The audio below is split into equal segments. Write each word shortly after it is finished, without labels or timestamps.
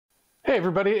Hey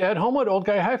everybody, Ed Homewood, Old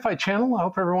Guy Hi-Fi channel. I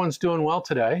hope everyone's doing well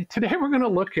today. Today we're going to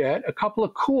look at a couple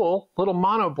of cool little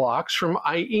mono blocks from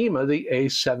Aiyma, the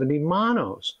A70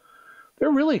 monos.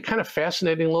 They're really kind of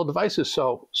fascinating little devices,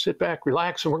 so sit back,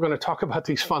 relax, and we're going to talk about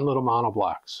these fun little mono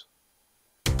blocks.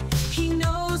 He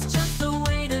knows just the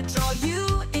way to draw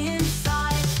you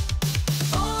inside.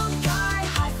 Old Guy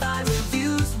Hi-Fi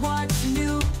reviews what's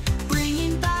new,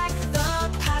 bringing back the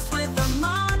past with a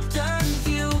modern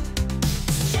view.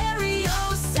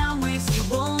 Stereo sound waves you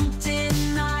won't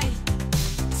deny,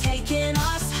 taking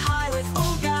us high with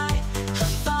Old Guy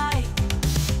Hi-Fi.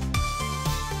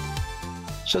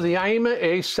 So the Aiyma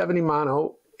A70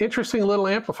 mono, interesting little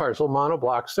amplifiers, little mono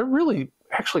blocks. They're really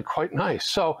actually quite nice.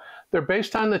 So they're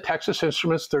based on the Texas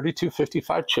Instruments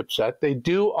 3255 chipset. They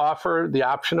do offer the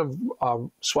option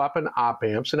of swapping op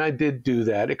amps, and I did do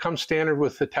that. It comes standard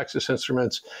with the Texas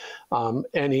Instruments NE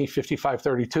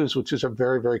 5532s, which is a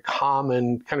very, very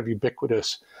common, kind of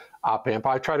ubiquitous op amp.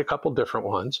 I tried a couple different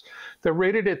ones. They're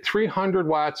rated at 300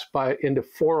 watts into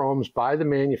 4 ohms by the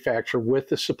manufacturer with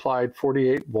the supplied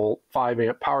 48 volt 5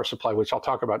 amp power supply, which I'll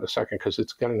talk about in a second because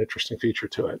it's got an interesting feature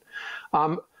to it.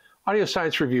 Audio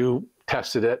Science Review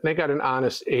tested it, and they got an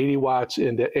honest 80 watts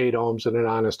into 8 ohms and an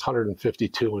honest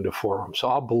 152 into 4 ohms. So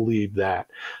I'll believe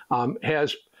that.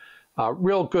 Has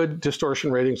real good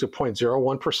distortion ratings of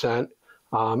 0.01%.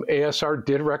 ASR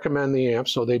did recommend the amp,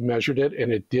 so they measured it,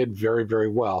 and it did very, very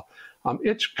well.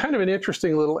 It's kind of an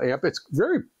interesting little amp. It's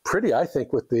very pretty, I think,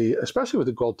 especially with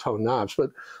the gold tone knobs. But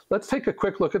let's take a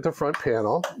quick look at the front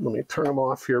panel. Let me turn them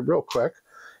off here real quick.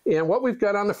 And what we've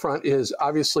got on the front is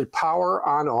obviously power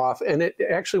on off, and it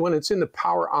actually, when it's in the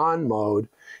power on mode,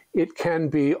 it can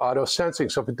be auto sensing.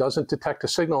 So if it doesn't detect a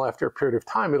signal after a period of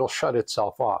time, it'll shut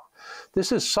itself off.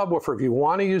 This is subwoofer. If you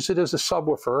want to use it as a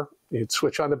subwoofer, you'd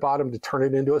switch on the bottom to turn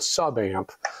it into a sub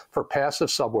amp for passive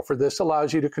subwoofer. This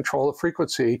allows you to control the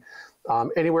frequency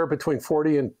anywhere between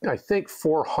 40 and I think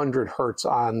 400 hertz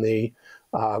on the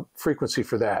frequency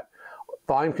for that.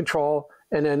 Volume control,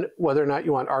 and then whether or not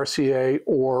you want RCA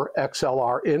or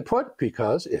XLR input,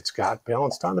 because it's got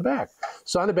balanced on the back.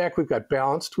 So on the back, we've got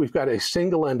balanced. We've got a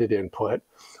single-ended input.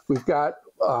 We've got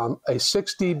a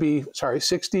 6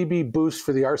 dB boost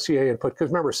for the RCA input. Because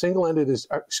remember, single-ended is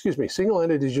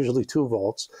usually 2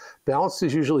 volts. Balanced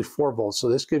is usually 4 volts. So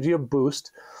this gives you a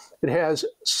boost. It has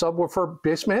subwoofer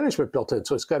bass management built in.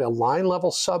 So it's got a line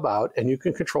level sub out, and you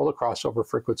can control the crossover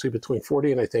frequency between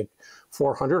 40 and I think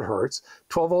 400 hertz.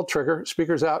 12 volt trigger,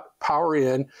 speakers out, power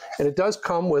in, and it does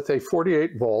come with a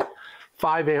 48 volt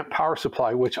 5 amp power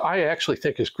supply, which I actually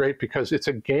think is great because it's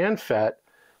a GaN FET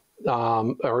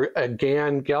or a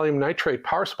GaN gallium nitrate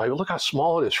power supply. But look how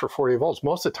small it is for 48 volts.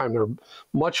 Most of the time they're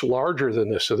much larger than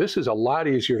this. So this is a lot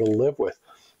easier to live with.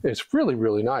 It's really,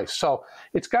 really nice. So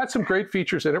it's got some great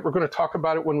features in it. We're going to talk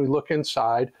about it when we look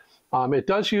inside. It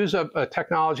does use a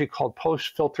technology called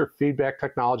post-filter feedback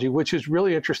technology, which is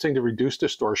really interesting to reduce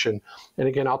distortion. And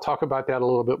again, I'll talk about that a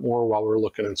little bit more while we're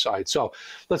looking inside. So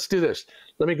let's do this.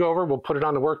 Let me go over, we'll put it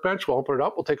on the workbench, we'll open it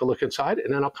up, we'll take a look inside,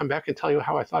 and then I'll come back and tell you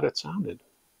how I thought it sounded.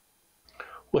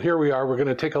 Well, here we are. We're going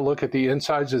to take a look at the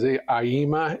insides of the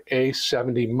Aiyma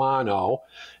A70 mono.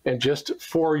 And just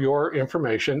for your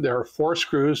information, there are 4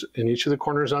 screws in each of the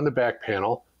corners on the back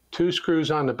panel, 2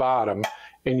 screws on the bottom,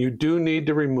 and you do need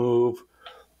to remove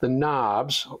the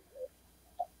knobs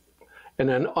and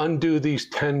then undo these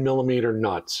 10 millimeter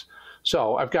nuts.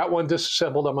 So I've got one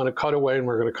disassembled. I'm going to cut away and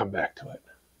we're going to come back to it.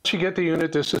 Once you get the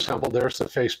unit disassembled, there's the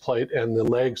faceplate and the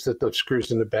legs that the screws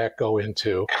in the back go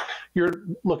into. You're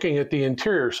looking at the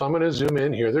interior, so I'm going to zoom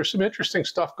in here. There's some interesting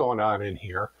stuff going on in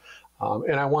here,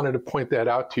 and I wanted to point that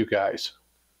out to you guys.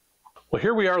 Well,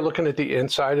 here we are looking at the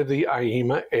inside of the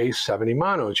Aiyma A70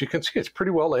 mono. As you can see, it's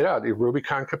pretty well laid out. The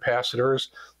Rubicon capacitors,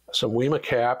 some Aiyma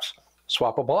caps,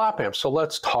 swappable op amps. So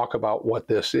let's talk about what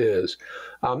this is.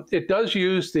 It does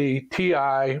use the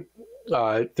TI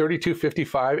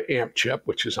 3255 amp chip,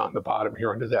 which is on the bottom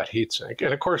here under that heatsink.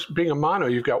 And of course, being a mono,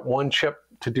 you've got one chip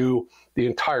to do the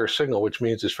entire signal, which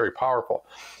means it's very powerful.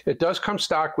 It does come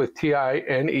stock with TI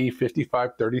NE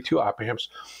 5532 op amps,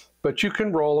 but you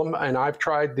can roll them. And I've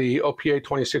tried the OPA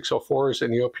 2604s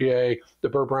and the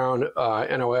Burr Brown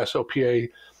NOS OPA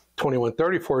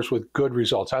 2134s with good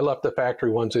results. I left the factory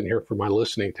ones in here for my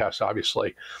listening tests,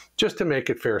 obviously, just to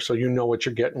make it fair so you know what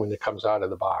you're getting when it comes out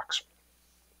of the box.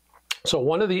 So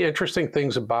one of the interesting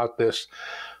things about this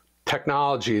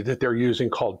technology that they're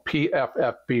using called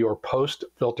PFFB, or post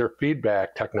filter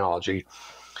feedback technology,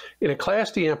 in a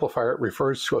Class D amplifier, it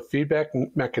refers to a feedback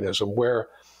mechanism where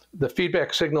the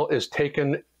feedback signal is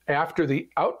taken after the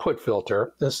output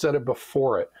filter instead of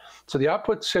before it. So the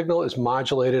output signal is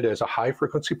modulated as a high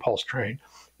frequency pulse train.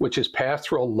 which is passed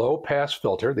through a low-pass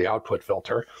filter, the output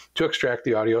filter, to extract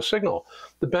the audio signal.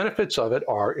 The benefits of it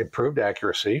are improved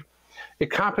accuracy. It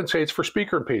compensates for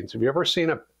speaker impedance. Have you ever seen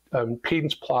an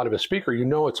impedance plot of a speaker? You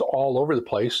know it's all over the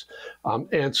place.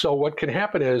 And so what can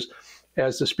happen is,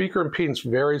 as the speaker impedance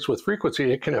varies with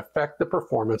frequency, it can affect the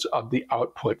performance of the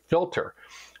output filter.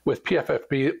 With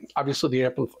PFFB, obviously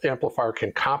the amplifier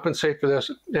can compensate for this,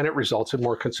 and it results in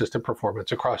more consistent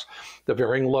performance across the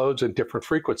varying loads and different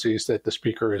frequencies that the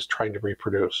speaker is trying to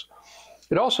reproduce.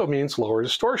 It also means lower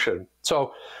distortion.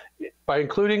 So by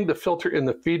including the filter in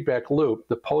the feedback loop,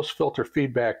 the post-filter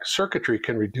feedback circuitry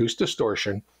can reduce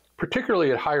distortion,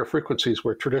 particularly at higher frequencies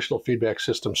where traditional feedback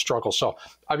systems struggle. So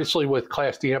obviously with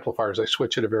Class D amplifiers, I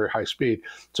switch at a very high speed.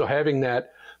 So having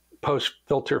that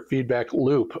post-filter feedback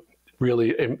loop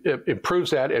really improves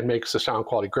that and makes the sound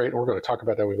quality great. And we're going to talk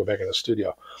about that when we go back in the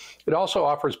studio. It also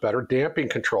offers better damping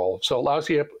control. So it allows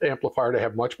the amplifier to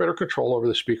have much better control over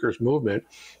the speaker's movement,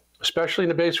 especially in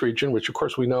the bass region, which of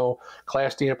course we know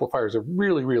Class D amplifiers are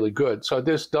really, really good. So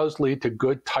this does lead to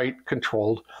good, tight,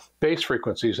 controlled bass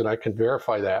frequencies, and I can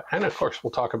verify that. And of course,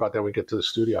 we'll talk about that when we get to the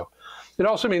studio. It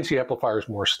also means the amplifier is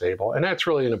more stable, and that's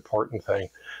really an important thing.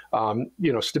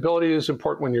 Stability is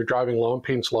important when you're driving low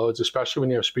impedance loads, especially when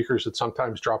you have speakers that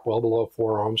sometimes drop well below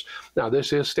 4 ohms. Now,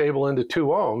 this is stable into 2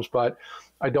 ohms, but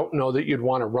I don't know that you'd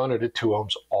want to run it at 2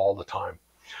 ohms all the time.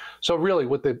 So really,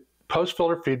 with the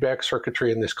post-filter feedback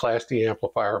circuitry in this Class D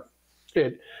amplifier,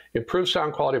 it improves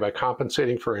sound quality by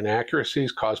compensating for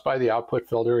inaccuracies caused by the output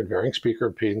filter and varying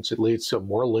speaker impedance. It leads to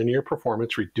more linear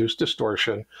performance, reduced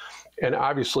distortion, and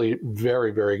obviously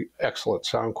very, very excellent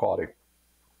sound quality.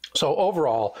 So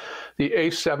overall, the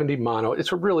A70 mono,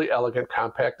 it's a really elegant,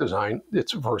 compact design.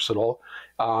 It's versatile.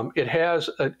 It has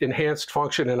an enhanced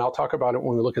function, and I'll talk about it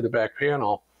when we look at the back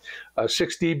panel. A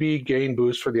 6 dB gain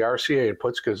boost for the RCA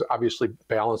inputs, because obviously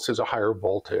balanced is a higher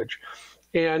voltage.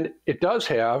 And it does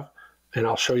have, and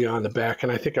I'll show you on the back,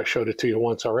 and I think I showed it to you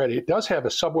once already, it does have a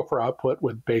subwoofer output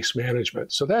with bass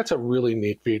management. So that's a really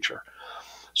neat feature.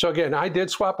 So again, I did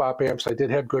swap op amps. I did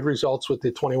have good results with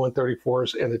the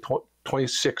 2134s and the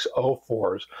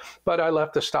 2604s, but I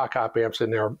left the stock op amps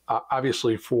in there,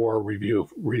 obviously for review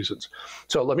reasons.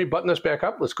 So let me button this back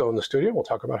up. Let's go in the studio. We'll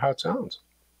talk about how it sounds.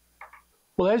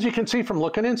 Well, as you can see from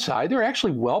looking inside, they're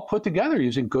actually well put together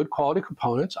using good quality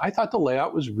components. I thought the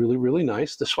layout was really, really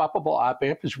nice. The swappable op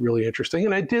amp is really interesting,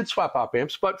 and I did swap op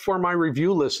amps, but for my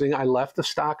review listing, I left the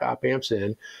stock op amps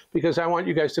in because I want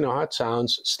you guys to know how it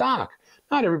sounds stock.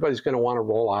 Not everybody's going to want to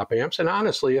roll op amps, and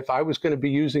honestly, if I was going to be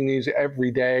using these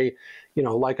every day,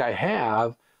 like I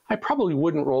have, I probably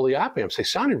wouldn't roll the op amps. They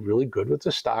sounded really good with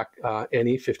the stock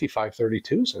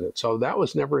NE5532s in it, so that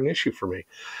was never an issue for me.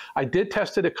 I did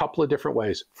test it a couple of different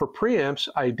ways. For preamps,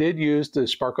 I did use the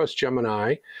Sparkos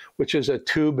Gemini, which is a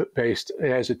tube-based, it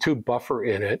has a tube buffer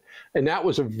in it, and that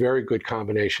was a very good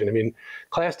combination. I mean,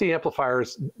 Class D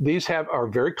amplifiers, these are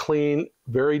very clean,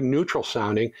 very neutral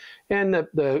sounding, and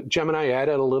the Gemini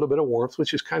added a little bit of warmth,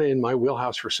 which is kind of in my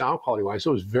wheelhouse for sound quality-wise. It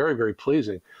was very, very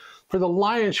pleasing. For the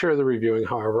lion's share of the reviewing,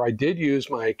 however, I did use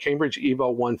my Cambridge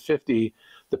Evo 150,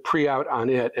 the pre-out on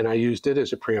it, and I used it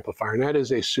as a preamplifier. And that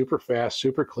is a super fast,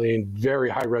 super clean, very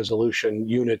high resolution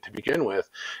unit to begin with.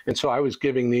 And so I was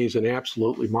giving these an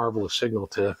absolutely marvelous signal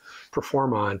to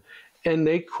perform on, and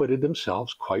they quitted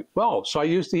themselves quite well. So I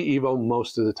used the Evo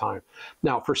most of the time.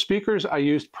 Now for speakers, I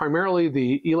used primarily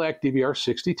the ELAC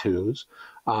DBR62s,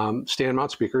 stand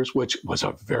mount speakers, which was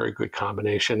a very good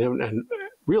combination and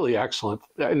really excellent.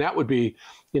 And that would be,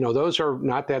 those are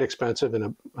not that expensive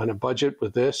on a budget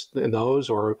with this and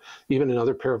those, or even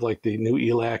another pair of like the new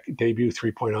ELAC debut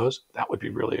 3.0s. That would be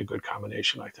really a good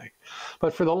combination, I think.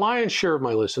 But for the lion's share of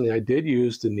my listening, I did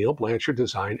use the Neil Blanchard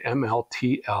design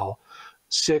MLTL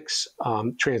 6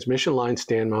 transmission line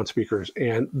stand mount speakers.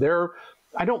 And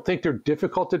I don't think they're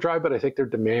difficult to drive, but I think they're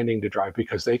demanding to drive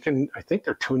because I think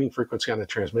their tuning frequency on the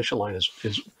transmission line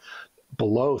is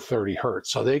below 30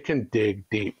 hertz, so they can dig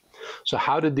deep. So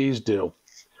how did these do?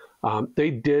 They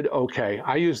did okay.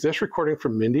 I used this recording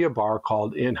from Mindy Abar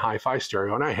called In Hi-Fi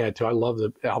Stereo, and I had to. I love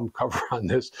the album cover on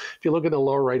this. If you look in the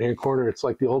lower right-hand corner, it's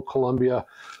like the old Columbia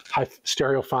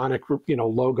stereophonic,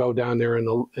 logo down there in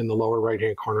the lower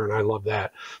right-hand corner, and I love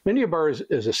that. Mindy Abar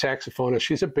is a saxophonist.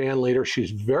 She's a band leader.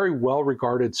 She's very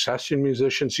well-regarded session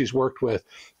musician. She's worked with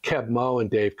Keb Mo and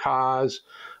Dave Koz,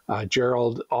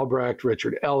 Gerald Albrecht,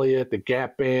 Richard Elliott, the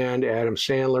Gap Band, Adam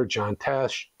Sandler, John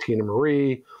Tesh, Tina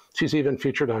Marie. She's even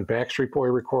featured on Backstreet Boy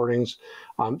recordings.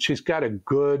 She's got a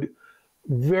good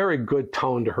very good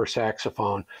tone to her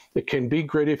saxophone. It can be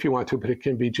gritty if you want to, but it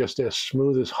can be just as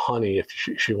smooth as honey if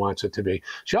she wants it to be.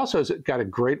 She also has got a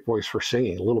great voice for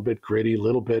singing, a little bit gritty, a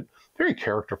little bit very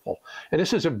characterful. And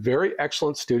this is a very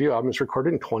excellent studio album. It's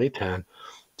recorded in 2010.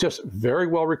 Just very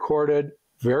well recorded,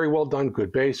 very well done,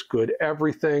 good bass, good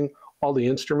everything. All the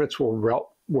instruments were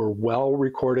well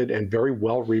recorded and very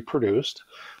well reproduced.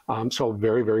 So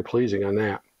very, very pleasing on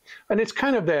that. And it's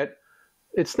kind of that,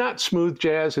 it's not smooth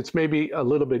jazz. It's maybe a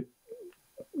little bit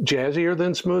jazzier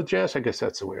than smooth jazz. I guess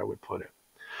that's the way I would put it.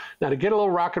 Now, to get a little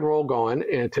rock and roll going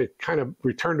and to kind of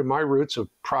return to my roots of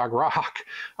prog rock,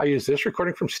 I use this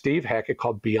recording from Steve Hackett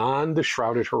called Beyond the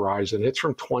Shrouded Horizon. It's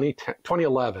from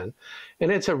 2011,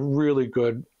 and it's a really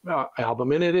good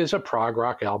album, and it is a prog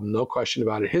rock album, no question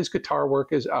about it. His guitar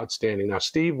work is outstanding. Now,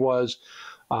 Steve was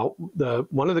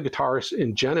one of the guitarists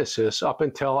in Genesis up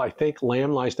until, I think,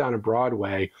 Lamb Lies Down on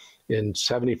Broadway in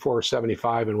 74 or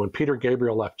 75. And when Peter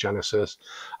Gabriel left Genesis,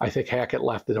 I think Hackett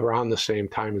left it around the same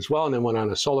time as well, and then went on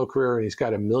a solo career, and he's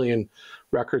got a million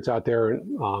records out there.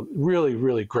 And really,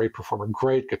 really great performer,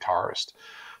 great guitarist,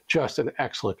 just an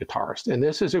excellent guitarist. And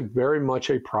this is very much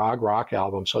a prog rock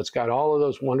album. So it's got all of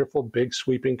those wonderful, big,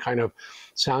 sweeping kind of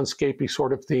soundscapey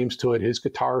sort of themes to it. His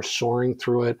guitar soaring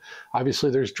through it. Obviously,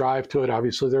 there's drive to it.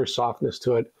 Obviously, there's softness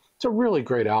to it. It's a really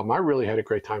great album. I really had a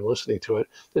great time listening to it.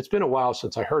 It's been a while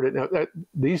since I heard it. Now,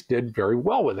 these did very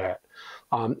well with that.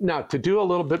 Now, to do a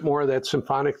little bit more of that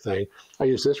symphonic thing, I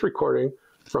use this recording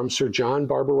from Sir John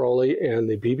Barbaroli and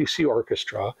the BBC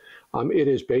Orchestra. It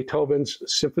is Beethoven's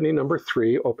Symphony No.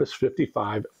 3, Opus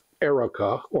 55,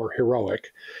 Eroica, or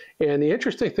Heroic. And the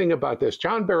interesting thing about this,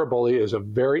 John Barbaroli is a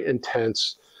very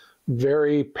intense,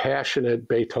 very passionate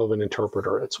Beethoven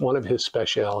interpreter. It's one of his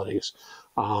specialities.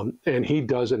 And he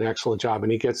does an excellent job,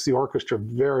 and he gets the orchestra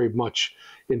very much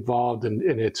involved, and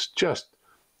it's just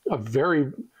a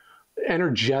very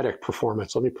energetic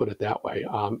performance, let me put it that way.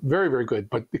 Very, very good.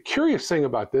 But the curious thing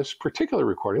about this particular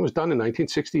recording was done in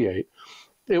 1968.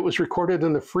 It was recorded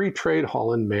in the Free Trade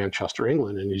Hall in Manchester,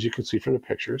 England. And as you can see from the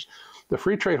pictures, the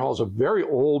Free Trade Hall is a very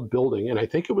old building, and I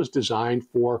think it was designed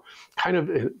for kind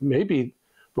of maybe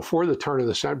before the turn of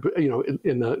the century,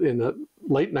 in the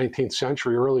late 19th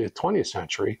century, early 20th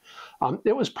century.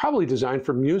 It was probably designed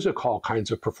for music hall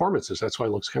kinds of performances. That's why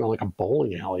it looks kind of like a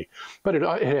bowling alley. But it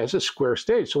has a square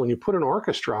stage, so when you put an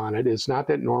orchestra on it, it's not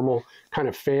that normal kind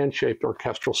of fan-shaped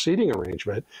orchestral seating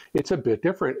arrangement. It's a bit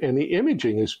different, and the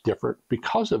imaging is different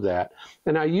because of that.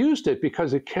 And I used it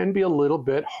because it can be a little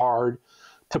bit hard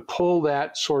to pull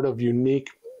that sort of unique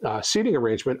seating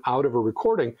arrangement out of a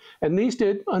recording, and these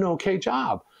did an okay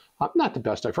job. Not the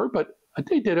best I've heard, but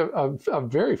they did a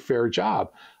very fair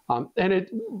job, and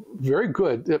it very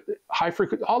good. High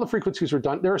frequency, all the frequencies were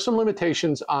done. There are some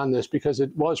limitations on this because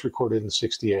it was recorded in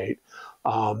 '68,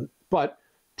 but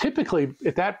typically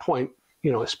at that point,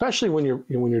 especially when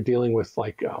you're dealing with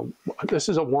this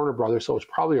is a Warner Brothers, so it's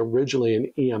probably originally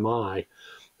an EMI.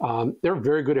 They're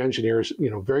very good engineers,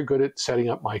 very good at setting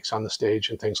up mics on the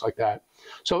stage and things like that.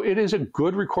 So it is a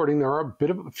good recording. There are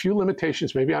a few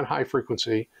limitations maybe on high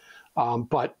frequency,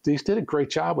 but these did a great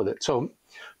job with it. So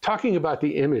talking about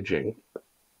the imaging,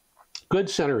 good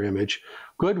center image,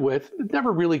 good width,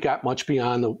 never really got much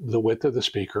beyond the width of the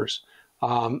speakers.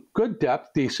 Good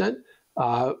depth, decent,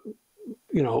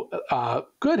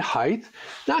 good height,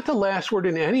 not the last word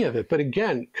in any of it, but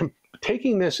again,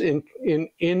 taking this in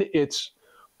its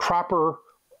proper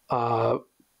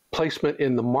placement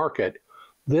in the market,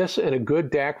 this and a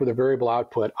good DAC with a variable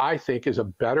output, I think, is a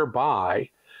better buy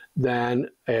than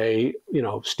a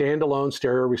standalone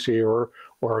stereo receiver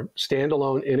or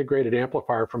standalone integrated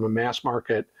amplifier from a mass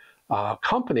market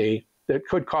company that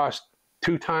could cost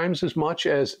 2 times as much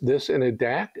as this in a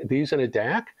DAC, these in a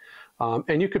DAC.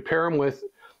 And you could pair them with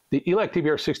the ELAC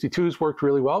DVR62s worked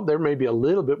really well. They may be a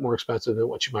little bit more expensive than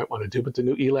what you might want to do, but the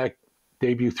new ELAC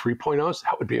Debut 3.0s,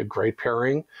 that would be a great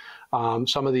pairing.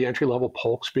 Some of the entry-level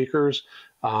Polk speakers,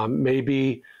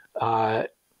 maybe,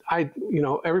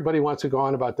 everybody wants to go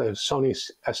on about the Sony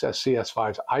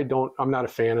SSCS5s. I'm not a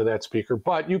fan of that speaker,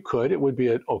 but you could. It would be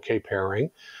an okay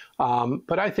pairing.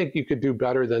 But I think you could do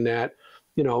better than that.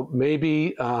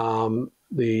 Maybe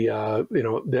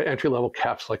the entry-level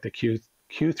caps like the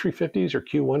Q350s or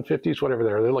Q150s, whatever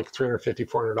they're like $350,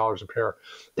 $400 a pair.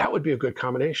 That would be a good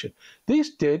combination.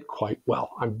 These did quite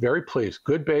well. I'm very pleased.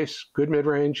 Good bass, good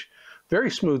mid-range,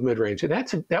 very smooth mid-range. And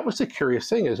that was the curious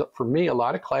thing is, for me, a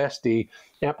lot of Class D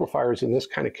amplifiers in this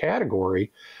kind of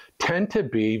category tend to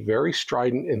be very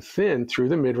strident and thin through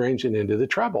the mid-range and into the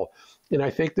treble. And I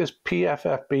think this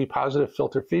PFFB, positive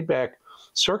filter feedback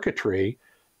circuitry,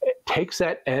 takes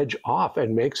that edge off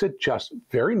and makes it just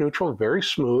very neutral, very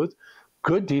smooth,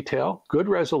 good detail, good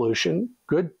resolution,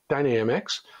 good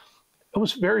dynamics. It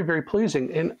was very, very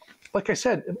pleasing. And like I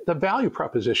said, the value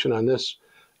proposition on this,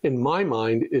 in my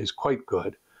mind, is quite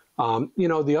good. You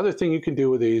know, the other thing you can do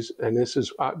with these, and this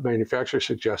is, manufacturers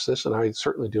suggest this, and I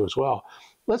certainly do as well.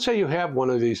 Let's say you have one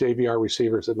of these AVR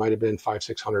receivers that might have been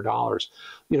 $500–600.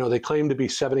 You know, they claim to be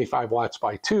 75 watts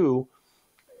by 2.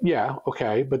 Yeah,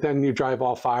 okay, but then you drive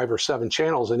all 5 or 7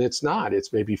 channels and it's not.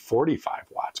 It's maybe 45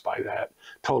 watts by that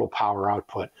total power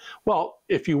output. Well,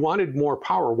 if you wanted more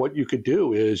power, what you could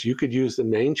do is you could use the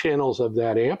main channels of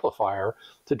that amplifier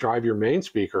to drive your main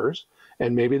speakers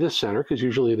and maybe the center, because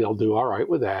usually they'll do all right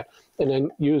with that, and then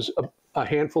use a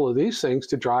handful of these things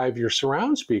to drive your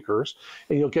surround speakers,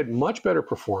 and you'll get much better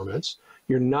performance.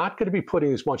 You're not going to be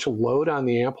putting as much load on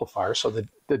the amplifier, so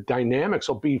the dynamics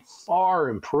will be far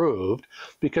improved,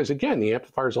 because again, the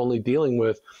amplifier is only dealing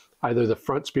with either the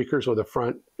front speakers or the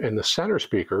front and the center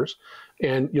speakers,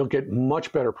 and you'll get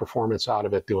much better performance out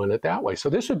of it doing it that way. So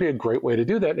this would be a great way to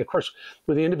do that. And of course,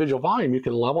 with the individual volume, you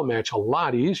can level match a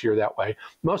lot easier that way.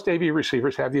 Most AV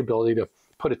receivers have the ability to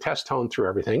put a test tone through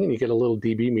everything, and you get a little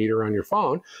dB meter on your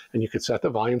phone, and you could set the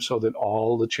volume so that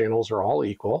all the channels are all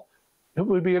equal. It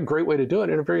would be a great way to do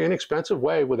it in a very inexpensive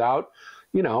way without,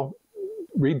 you know,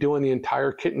 redoing the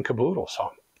entire kit and caboodle.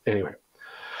 So anyway,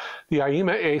 the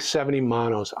Aiyma A70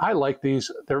 monos, I like these.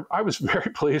 I was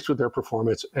very pleased with their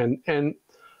performance, and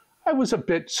I was a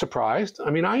bit surprised. I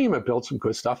mean, Aiyma built some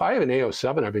good stuff. I have an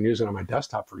A07 I've been using on my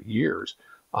desktop for years,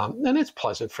 and it's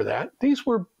pleasant for that. These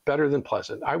were better than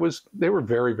pleasant. They were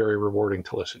very, very rewarding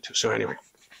to listen to. So anyway,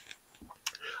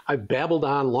 I've babbled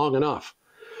on long enough.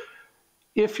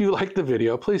 If you like the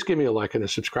video, please give me a like and a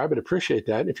subscribe. I'd appreciate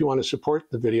that. If you want to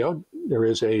support the video, there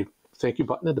is a thank you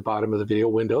button at the bottom of the video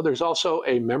window. There's also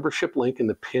a membership link in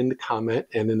the pinned comment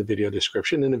and in the video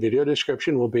description. In the video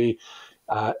description will be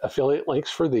affiliate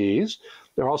links for these.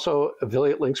 There are also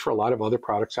affiliate links for a lot of other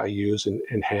products I use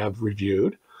and have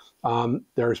reviewed.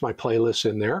 There's my playlists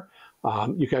in there.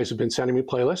 You guys have been sending me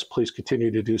playlists. Please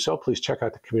continue to do so. Please check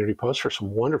out the community post for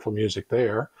some wonderful music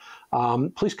there.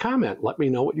 Please comment. Let me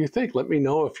know what you think. Let me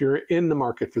know if you're in the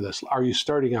market for this. Are you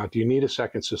starting out? Do you need a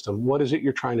second system? What is it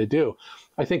you're trying to do?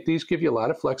 I think these give you a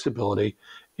lot of flexibility,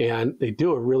 and they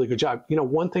do a really good job. You know,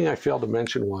 one thing I failed to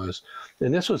mention was,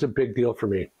 and this was a big deal for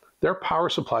me, their power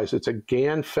supplies, it's a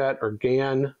GaN FET or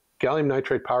GaN gallium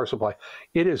nitride power supply.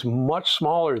 It is much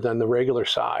smaller than the regular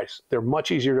size. They're much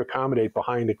easier to accommodate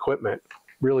behind equipment,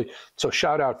 really. So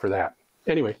shout out for that.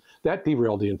 Anyway, that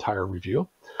derailed the entire review.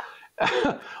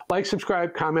 Like,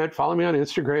 subscribe, comment, follow me on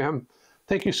Instagram.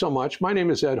 Thank you so much. My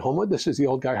name is Ed Homewood. This is the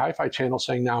Old Guy Hi-Fi channel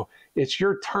saying now it's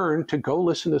your turn to go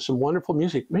listen to some wonderful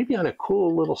music, maybe on a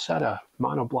cool little set of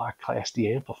monoblock Class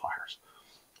D amplifiers.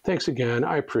 Thanks again.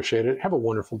 I appreciate it. Have a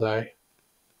wonderful day.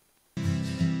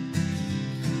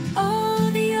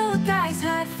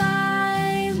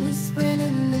 Hi-Fi, whispering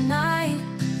in the night,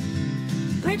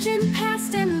 bridging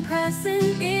past and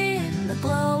present in the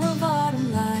glow of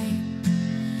autumn light.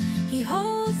 He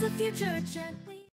holds the future gently.